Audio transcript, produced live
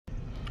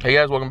Hey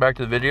guys, welcome back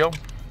to the video.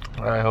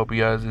 I hope you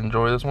guys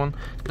enjoy this one.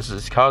 This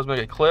is Cosmic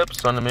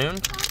Eclipse, Sun and Moon.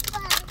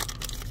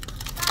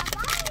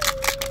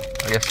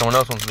 I guess someone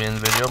else wants to be in the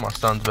video. My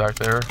son's back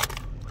there.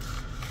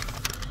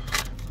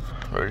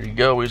 Ready to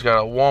go. We just got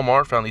a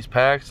Walmart, found these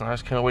packs, and I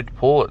just can't wait to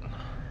pull it.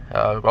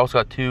 We've also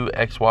got 2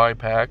 XY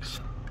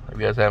packs. If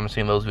you guys haven't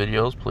seen those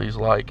videos, please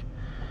like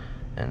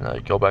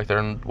and go back there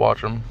and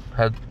watch them.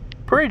 Had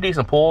pretty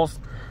decent pulls.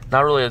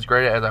 Not really as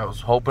great as I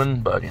was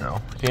hoping, but you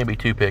know, you can't be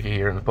too picky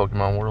here in the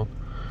Pokemon world.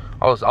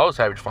 I was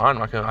happy to find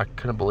them. I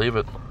couldn't believe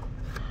it.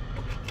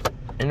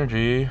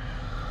 Energy,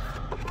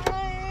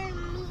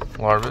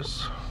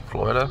 Larvis,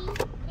 Florida,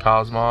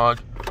 Cosmog,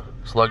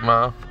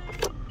 Slugma,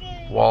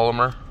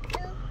 Wallimer,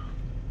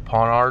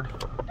 Ponard,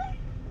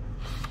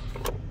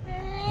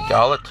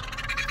 Gollet.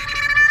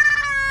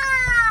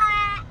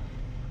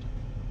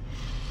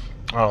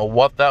 I don't know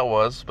what that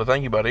was, but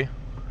thank you, buddy.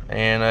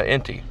 And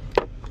Inti.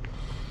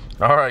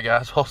 Alright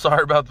guys, well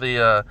sorry about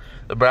the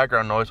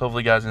background noise.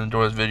 Hopefully you guys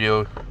enjoy this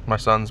video. My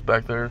son's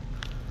back there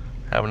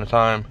having a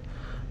time.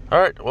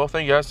 Alright, well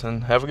thank you guys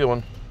and have a good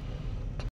one.